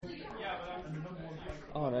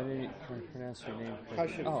How to pronounce your name?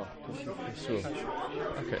 Kashif. Oh, Kashif Rasul.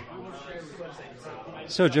 Okay.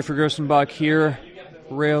 So, Jeffrey Grossenbach here.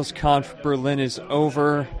 RailsConf Berlin is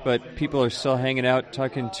over, but people are still hanging out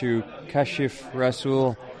talking to Kashif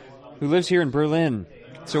Rasul, who lives here in Berlin.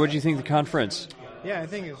 So what do you think of the conference? Yeah, I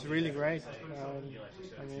think it's really great.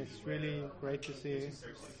 I mean, it's really great to see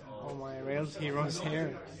all my Rails heroes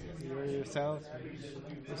here. You yourself.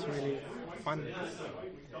 It's really fun.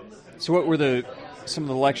 So what were some of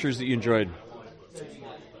the lectures that you enjoyed?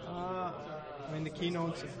 I mean, the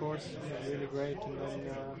keynotes, of course, were really great, and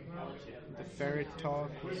then the ferret talk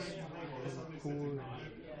was cool.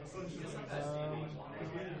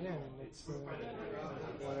 Yeah, and it's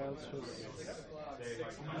what else was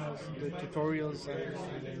the tutorials. I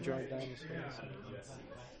enjoyed that as well.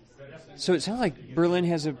 So it sounds like Berlin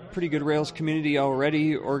has a pretty good Rails community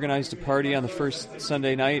already. Organized a party on the first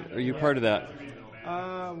Sunday night. Are you part of that?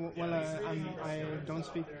 Well, I don't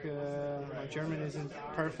speak. My German isn't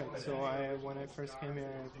perfect, so when I first came here,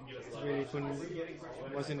 I really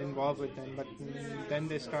wasn't involved with them. But then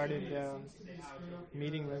they started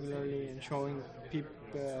meeting regularly and showing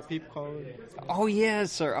peep code. Oh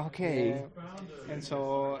yes, sir. Okay. Yeah.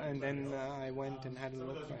 And then I went and had a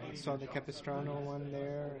look. I saw the Capistrano one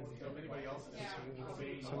there.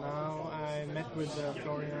 So now I met with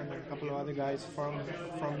Florian and a couple of other guys from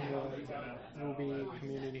the Ruby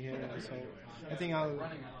community here. So I think I'll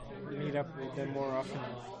meet up with them more often.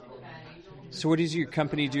 So what does your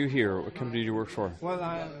company do here? What company do you work for? Well,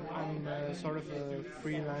 I'm sort of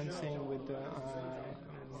freelancing with my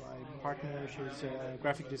partner. She's a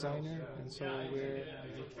graphic designer, and so we're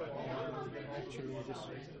actually just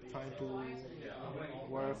trying to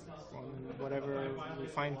work on whatever we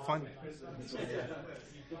find fun. So,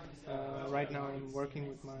 right now I'm working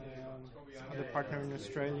with my other partner in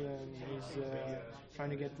Australia, and he's trying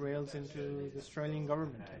to get Rails into the Australian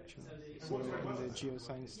government, actually, so in the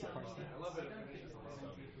geoscience department.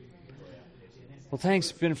 Well, thanks.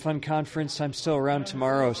 It's been a fun conference. I'm still around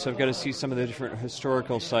tomorrow, so I've got to see some of the different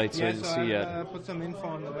historical sites I didn't see yet. I put some info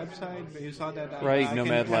on the website, but you saw that. Right, I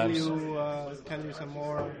Nomad can tell Labs. tell you some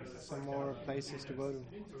more places to go to.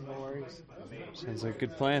 No worries. Sounds like a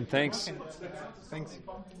good plan. Thanks. Okay. Thanks.